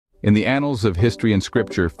In the annals of history and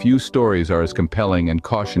scripture, few stories are as compelling and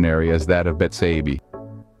cautionary as that of Bethsaida.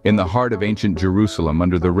 In the heart of ancient Jerusalem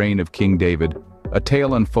under the reign of King David, a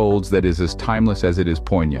tale unfolds that is as timeless as it is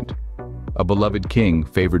poignant. A beloved king,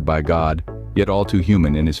 favored by God, yet all too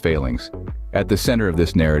human in his failings. At the center of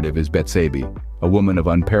this narrative is Bethsaida, a woman of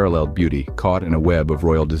unparalleled beauty, caught in a web of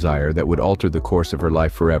royal desire that would alter the course of her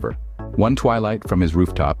life forever. One twilight from his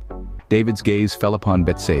rooftop, David's gaze fell upon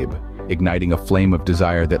Bethsaida, igniting a flame of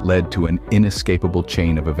desire that led to an inescapable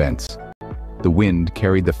chain of events. The wind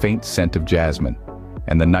carried the faint scent of jasmine,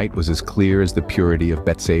 and the night was as clear as the purity of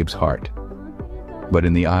Bethsaida's heart. But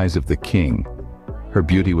in the eyes of the king, her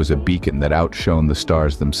beauty was a beacon that outshone the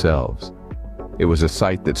stars themselves. It was a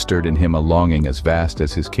sight that stirred in him a longing as vast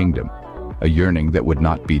as his kingdom, a yearning that would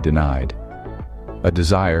not be denied. A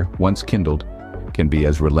desire, once kindled, can be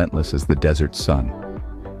as relentless as the desert sun.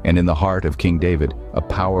 And in the heart of King David, a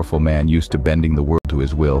powerful man used to bending the world to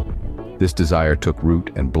his will, this desire took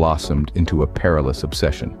root and blossomed into a perilous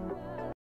obsession.